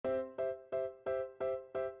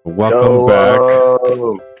Welcome back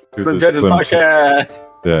to Slim the Judge's Slim podcast.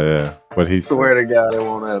 Yeah. What he said. Swear to God, it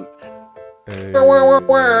won't end.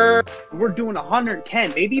 We're doing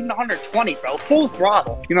 110, maybe even 120, bro. Full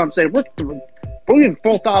throttle. You know what I'm saying? We're in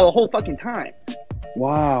full throttle the whole fucking time.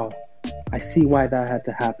 Wow. I see why that had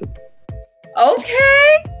to happen.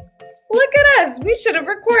 Okay. Look at us. We should have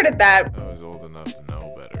recorded that. I was old enough to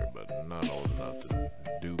know better, but not old enough to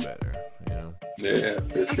do better, you know? Yeah,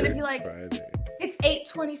 for I'm gonna sure. be like, Friday. it's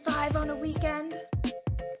 8:25 on a weekend.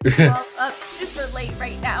 Well, up super late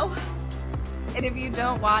right now. And if you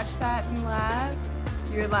don't watch that and laugh,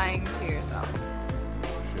 you're lying to yourself.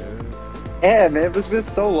 Shit. Yeah, man, it's been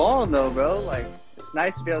so long, though, bro. Like, it's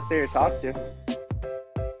nice to be able to sit here and talk to you.